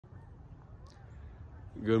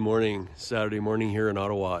Good morning, Saturday morning here in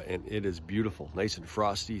Ottawa, and it is beautiful, nice and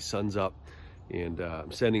frosty, sun's up, and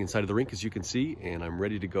I'm standing inside of the rink as you can see, and I'm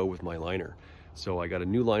ready to go with my liner. So I got a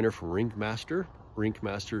new liner from Rink Master. Rink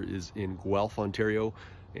Master is in Guelph, Ontario,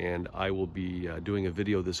 and I will be doing a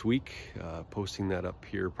video this week, posting that up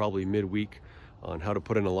here probably midweek on how to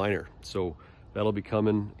put in a liner. So that'll be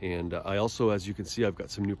coming, and I also, as you can see, I've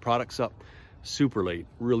got some new products up. Super late,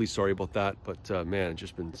 really sorry about that, but man,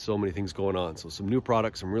 just been so many things going on. So some new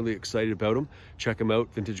products, I'm really excited about them. Check them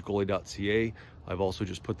out, vintagegoalie.ca. I've also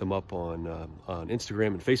just put them up on Instagram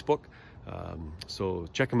and Facebook, so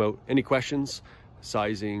check them out. Any questions,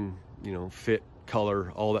 sizing, fit,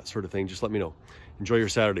 color, all that sort of thing, just let me know. Enjoy your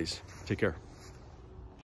Saturdays. Take care.